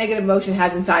that negative emotion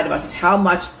has inside of us, is how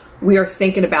much we are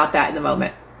thinking about that in the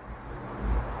moment.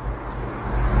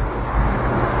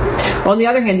 On the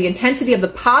other hand, the intensity of the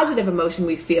positive emotion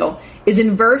we feel is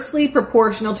inversely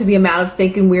proportional to the amount of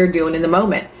thinking we're doing in the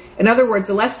moment. In other words,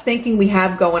 the less thinking we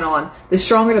have going on, the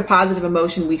stronger the positive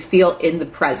emotion we feel in the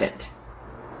present.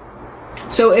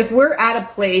 So if we're at a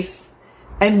place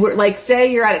and we're like,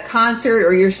 say you're at a concert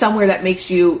or you're somewhere that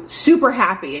makes you super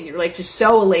happy and you're like just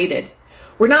so elated,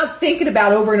 we're not thinking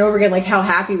about over and over again like how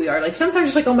happy we are. Like sometimes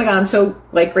it's like, oh my God, I'm so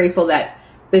like grateful that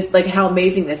this, like how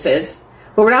amazing this is.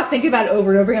 But we're not thinking about it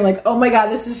over and over again like, oh my God,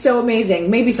 this is so amazing.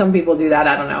 Maybe some people do that,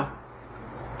 I don't know.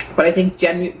 But I think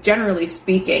generally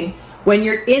speaking, when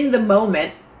you're in the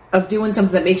moment of doing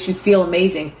something that makes you feel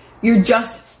amazing, you're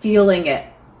just feeling it.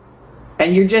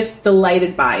 And you're just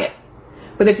delighted by it.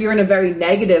 But if you're in a very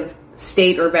negative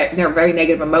state or a very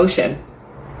negative emotion,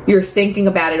 you're thinking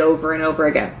about it over and over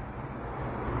again.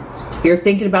 You're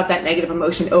thinking about that negative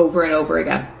emotion over and over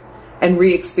again and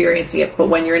re-experiencing it. But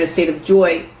when you're in a state of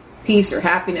joy, peace, or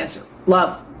happiness, or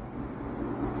love,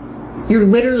 you're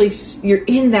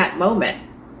in that moment.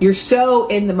 You're so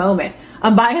in the moment.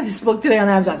 I'm buying this book today on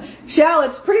Amazon. Shell,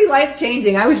 it's pretty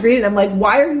life-changing. I was reading it. I'm like,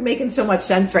 why are you making so much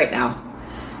sense right now?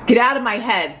 Get out of my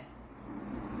head.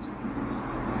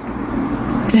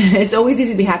 It's always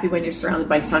easy to be happy when you're surrounded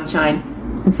by sunshine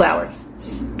and flowers.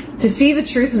 To see the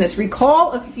truth in this,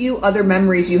 recall a few other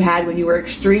memories you had when you were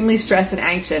extremely stressed and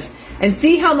anxious, and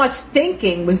see how much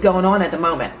thinking was going on at the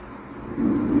moment.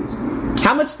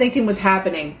 How much thinking was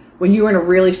happening when you were in a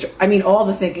really all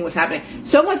the thinking was happening.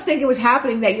 So much thinking was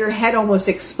happening that your head almost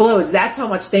explodes. That's how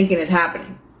much thinking is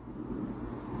happening.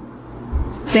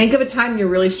 Think of a time you're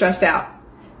really stressed out.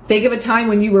 Think of a time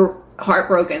when you were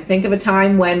heartbroken. Think of a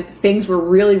time when things were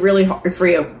really, really hard for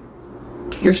you.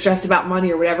 You're stressed about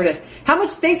money or whatever it is. How much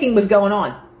thinking was going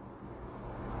on?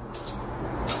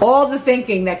 All the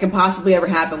thinking that can possibly ever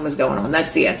happen was going on.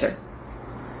 That's the answer.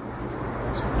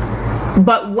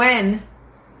 But when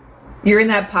you're in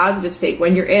that positive state,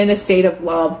 when you're in a state of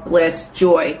love, bliss,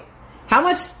 joy, how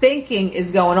much thinking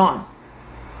is going on?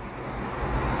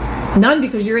 None,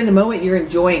 because you're in the moment, you're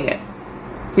enjoying it.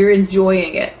 You're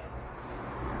enjoying it.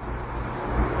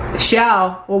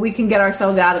 Well, we can get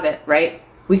ourselves out of it, right?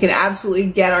 We can absolutely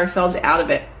get ourselves out of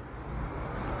it.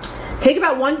 Take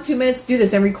about 1 to 2 minutes to do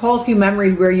this and recall a few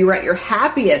memories where you were at your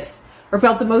happiest or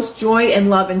felt the most joy and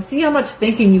love, and see how much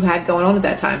thinking you had going on at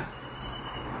that time.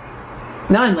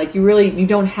 None. Like you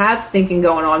don't have thinking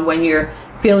going on when you're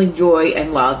feeling joy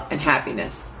and love and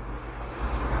happiness.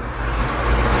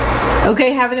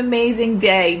 Okay, have an amazing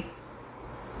day.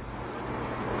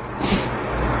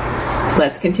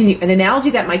 Let's continue. An analogy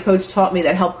that my coach taught me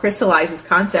that helped crystallize this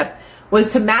concept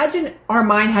was to imagine our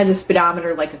mind has a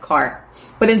speedometer like a car.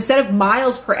 But instead of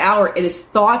miles per hour, it is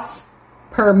thoughts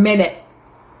per minute.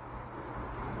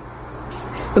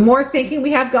 The more thinking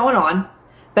we have going on,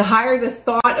 the higher the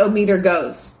thought-o-meter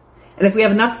goes. And if we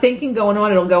have enough thinking going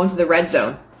on, it'll go into the red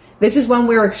zone. This is when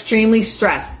we're extremely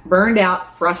stressed, burned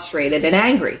out, frustrated, and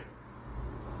angry.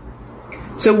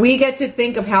 So we get to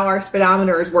think of how our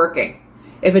speedometer is working.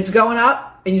 If it's going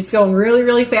up and it's going really,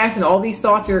 really fast and all these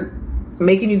thoughts are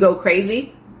making you go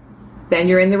crazy, then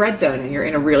you're in the red zone and you're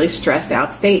in a really stressed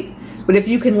out state. But if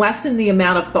you can lessen the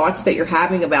amount of thoughts that you're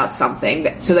having about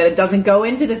something so that it doesn't go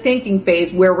into the thinking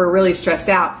phase where we're really stressed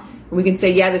out, we can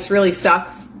say, yeah, this really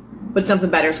sucks, but something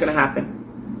better is going to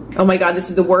happen. oh my God, this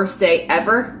is the worst day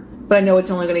ever, but I know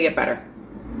it's only going to get better.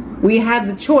 We have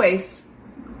the choice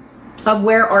of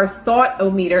where our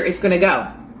thought-o-meter is going to go.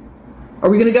 Are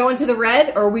we going to go into the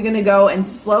red, or are we going to go and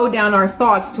slow down our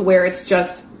thoughts to where it's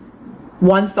just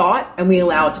one thought and we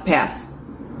allow it to pass?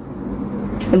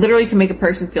 It literally can make a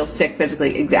person feel sick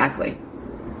physically. Exactly.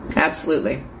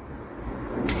 Absolutely.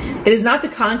 It is not the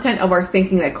content of our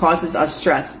thinking that causes us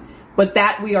stress, but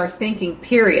that we are thinking,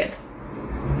 period.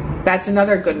 That's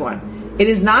another good one. It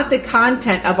is not the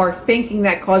content of our thinking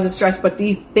that causes stress, but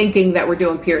the thinking that we're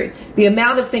doing, period. The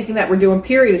amount of thinking that we're doing,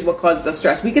 period, is what causes us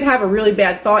stress. We could have a really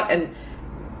bad thought and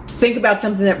think about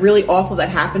something that really awful that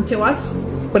happened to us,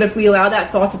 but if we allow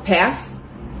that thought to pass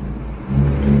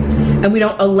and we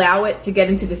don't allow it to get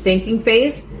into the thinking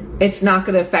phase, it's not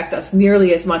going to affect us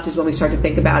nearly as much as when we start to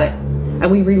think about it and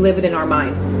we relive it in our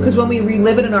mind. Because when we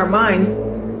relive it in our mind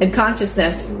and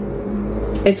consciousness,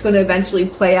 it's going to eventually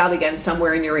play out again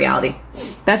somewhere in your reality.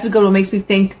 That's a good one. Makes me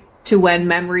think to when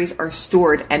memories are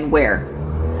stored and where.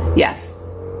 Yes.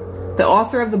 The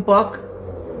author of the book,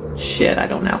 I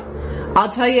don't know.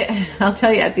 I'll tell you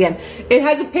at the end. It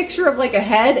has a picture of like a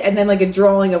head and then like a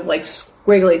drawing of like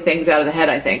squiggly things out of the head,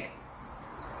 I think.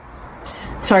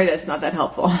 Sorry, that's not that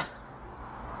helpful.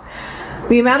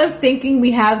 The amount of thinking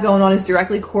we have going on is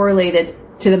directly correlated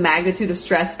to the magnitude of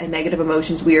stress and negative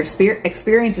emotions we are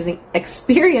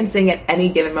experiencing at any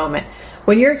given moment.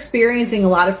 When you're experiencing a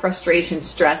lot of frustration,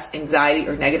 stress, anxiety,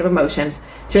 or negative emotions,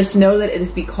 just know that it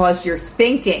is because you're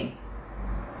thinking.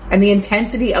 And the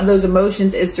intensity of those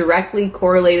emotions is directly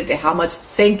correlated to how much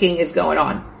thinking is going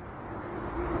on.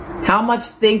 How much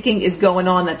thinking is going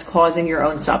on that's causing your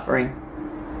own suffering?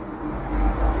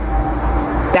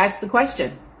 That's the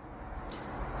question.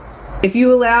 If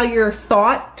you allow your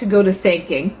thought to go to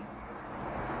thinking,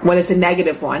 when it's a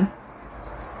negative one,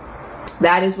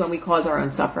 that is when we cause our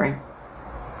own suffering.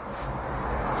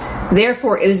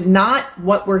 Therefore, it is not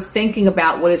what we're thinking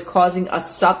about what is causing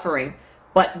us suffering,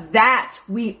 but that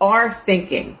we are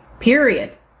thinking,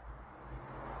 period.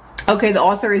 Okay, the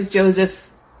author is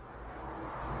Joseph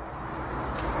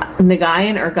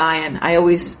Nagayan or Guyan. I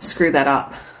always screw that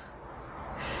up.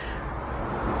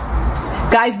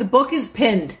 Guys, the book is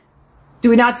pinned. Do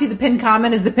we not see the pinned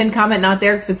comment? Is the pinned comment not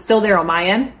there? Because it's still there on my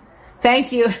end.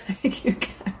 Thank you. Thank you.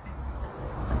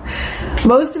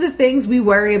 Most of the things we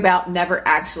worry about never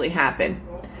actually happen.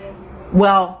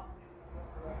 Well,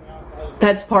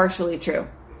 that's partially true.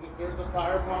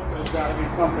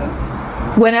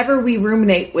 Whenever we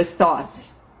ruminate with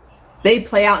thoughts, they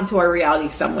play out into our reality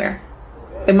somewhere.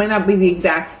 It might not be the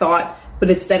exact thought, but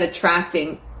it's then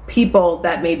attracting people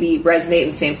that maybe resonate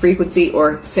in the same frequency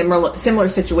or similar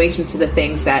situations to the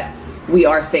things that we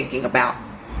are thinking about.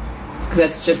 Because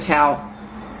that's just how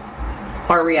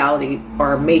our reality,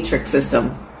 our matrix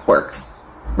system works,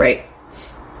 right?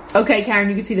 Okay, Karen,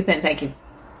 you can see the pin. Thank you.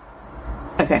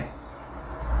 Okay.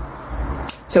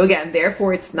 So again,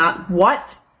 therefore, it's not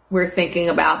what we're thinking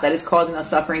about that is causing us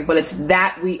suffering, but it's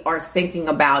that we are thinking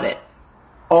about it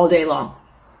all day long,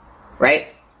 right?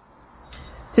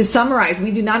 To summarize,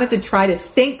 we do not have to try to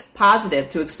think positive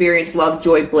to experience love,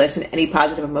 joy, bliss, and any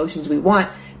positive emotions we want,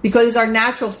 because it's our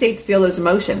natural state to feel those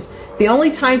emotions. The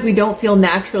only times we don't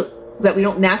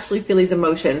naturally feel these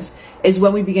emotions is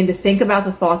when we begin to think about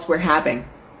the thoughts we're having,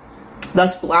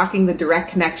 thus blocking the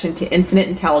direct connection to infinite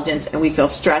intelligence, and we feel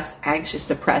stressed, anxious,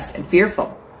 depressed, and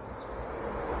fearful.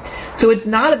 So it's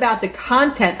not about the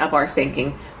content of our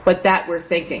thinking, but that we're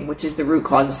thinking, which is the root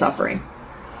cause of suffering.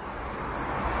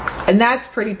 And that's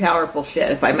pretty powerful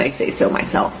shit, if I may say so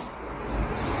myself.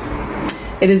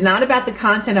 It is not about the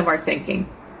content of our thinking,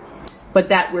 but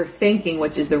that we're thinking,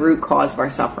 which is the root cause of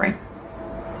our suffering.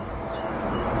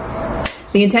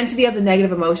 The intensity of the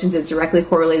negative emotions is directly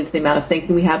correlated to the amount of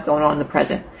thinking we have going on in the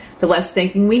present. The less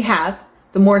thinking we have,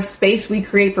 the more space we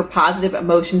create for positive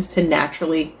emotions to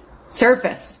naturally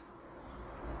surface.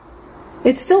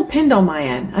 It's still pinned on my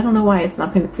end. I don't know why it's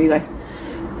not pinned for you guys.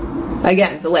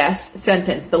 Again, the last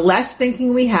sentence. The less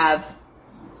thinking we have,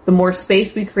 the more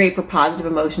space we create for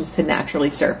positive emotions to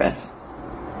naturally surface.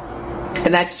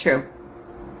 And that's true.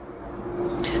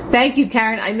 Thank you,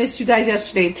 Karen. I missed you guys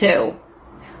yesterday, too.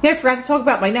 Yeah, I forgot to talk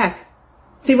about my neck.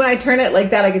 See, when I turn it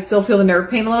like that, I can still feel the nerve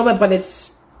pain a little bit, but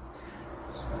it's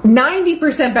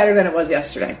 90% better than it was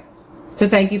yesterday. So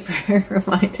thank you for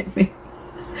reminding me.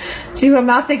 See, when I'm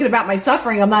not thinking about my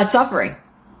suffering, I'm not suffering.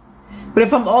 But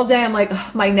if I'm all day, I'm like,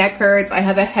 oh, my neck hurts, I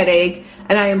have a headache,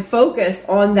 and I am focused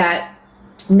on that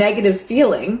negative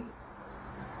feeling,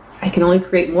 I can only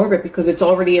create more of it because it's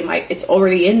already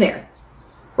in there,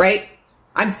 right?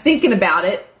 I'm thinking about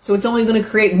it, so it's only going to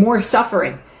create more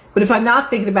suffering. But if I'm not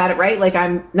thinking about it, right? Like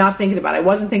I'm not thinking about it. I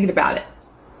wasn't thinking about it.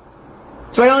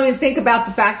 So I don't even think about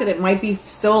the fact that it might be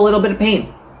still a little bit of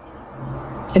pain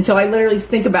until I literally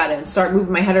think about it and start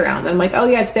moving my head around. And I'm like, oh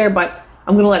yeah, it's there, but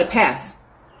I'm going to let it pass.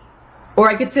 Or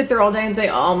I could sit there all day and say,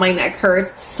 oh, my neck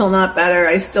hurts. It's still not better.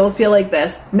 I still feel like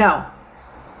this. No.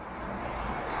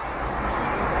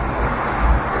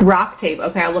 Rock tape.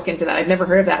 Okay, I'll look into that. I've never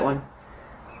heard of that one.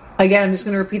 Again, I'm just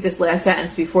going to repeat this last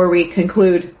sentence before we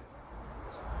conclude,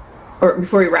 or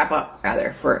before we wrap up,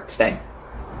 rather, for today.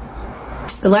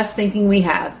 The less thinking we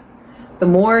have, the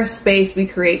more space we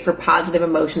create for positive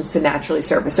emotions to naturally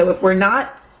surface. So if we're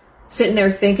not sitting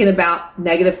there thinking about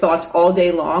negative thoughts all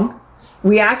day long,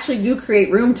 we actually do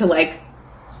create room to like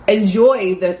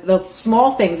enjoy the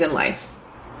small things in life.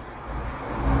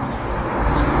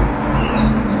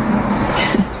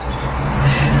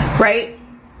 Right?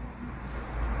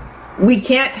 We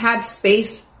can't have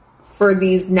space for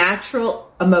these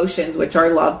natural emotions, which are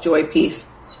love, joy, peace,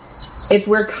 if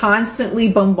we're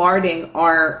constantly bombarding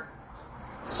our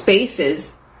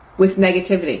spaces with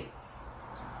negativity.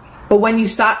 But when you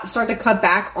start to cut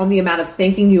back on the amount of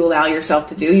thinking you allow yourself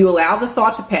to do, you allow the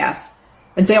thought to pass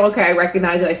and say, okay, I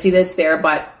recognize it, I see that it's there,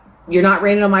 but you're not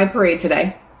raining on my parade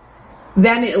today.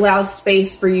 Then it allows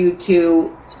space for you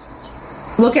to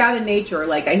look out in nature.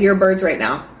 Like I hear birds right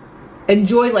now.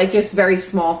 Enjoy like just very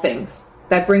small things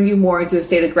that bring you more into a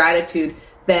state of gratitude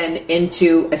than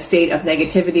into a state of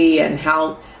negativity and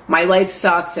how my life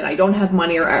sucks and I don't have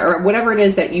money or whatever it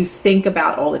is that you think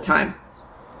about all the time.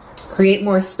 Create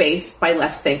more space by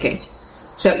less thinking.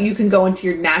 So you can go into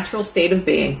your natural state of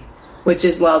being, which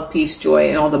is love, peace, joy,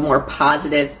 and all the more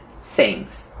positive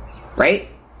things. Right?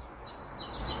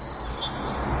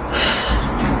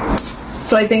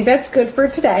 So I think that's good for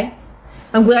today.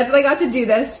 I'm glad that I got to do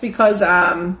this because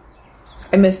I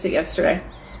missed it yesterday.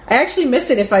 I actually miss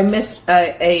it if I miss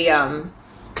a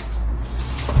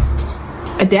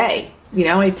day. You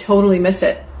know, I totally miss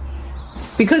it.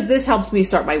 Because this helps me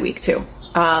start my week too.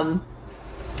 I'm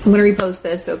going to repost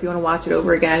this, so if you want to watch it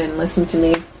over again and listen to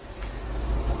me,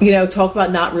 you know, talk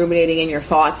about not ruminating in your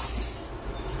thoughts,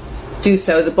 do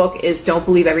so. The book is Don't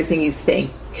Believe Everything You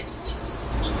Think.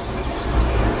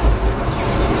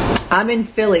 I'm in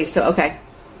Philly, so okay.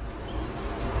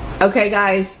 Okay,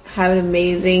 guys, have an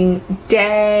amazing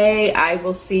day. I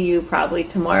will see you probably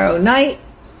tomorrow night.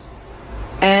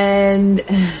 And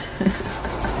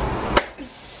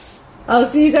I'll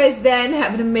see you guys then.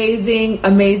 Have an amazing,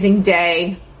 amazing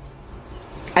day.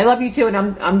 I love you too, and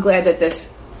I'm glad that this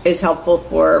is helpful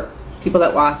for people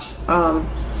that watch.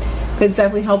 It's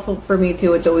definitely helpful for me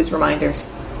too. It's always reminders.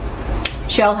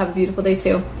 Shell, have a beautiful day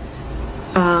too.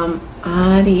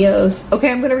 Adios.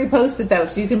 Okay, I'm going to repost it though,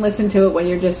 so you can listen to it when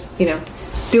you're just, you know,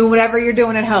 doing whatever you're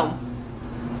doing at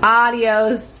home.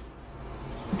 Adios.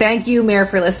 Thank you, Mayor,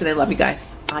 for listening. Love you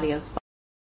guys. Adios.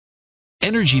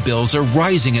 Energy bills are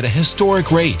rising at a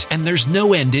historic rate, and there's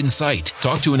no end in sight.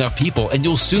 Talk to enough people, and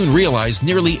you'll soon realize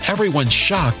nearly everyone's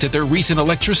shocked at their recent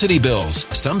electricity bills.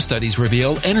 Some studies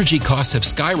reveal energy costs have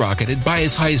skyrocketed by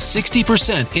as high as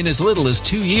 60% in as little as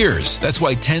 2 years. That's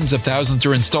why tens of thousands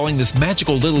are installing this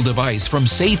magical little device from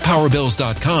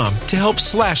SavePowerBills.com to help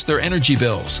slash their energy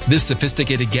bills. This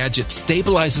sophisticated gadget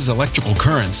stabilizes electrical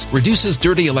currents, reduces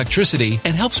dirty electricity,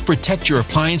 and helps protect your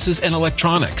appliances and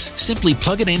electronics. Simply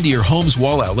plug it into your home's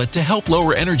wall outlet to help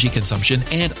lower energy consumption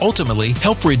and ultimately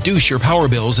help reduce your power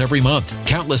bills every month.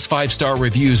 Countless 5-star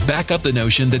reviews back up the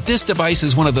notion that this device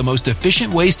is one of the most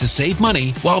efficient ways to save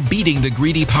money while beating the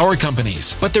greedy power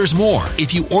companies. But there's more.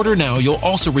 If you order now, you'll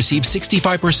also receive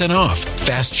 65% off,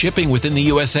 fast shipping within the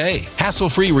USA,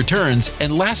 hassle-free returns,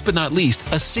 and last but not least,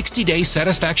 a 60-day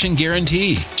satisfaction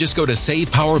guarantee. Just go to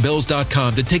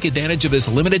SavePowerBills.com to take advantage of this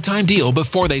limited time deal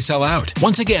before they sell out.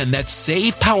 Once again, that's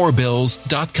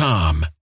SavePowerBills.com.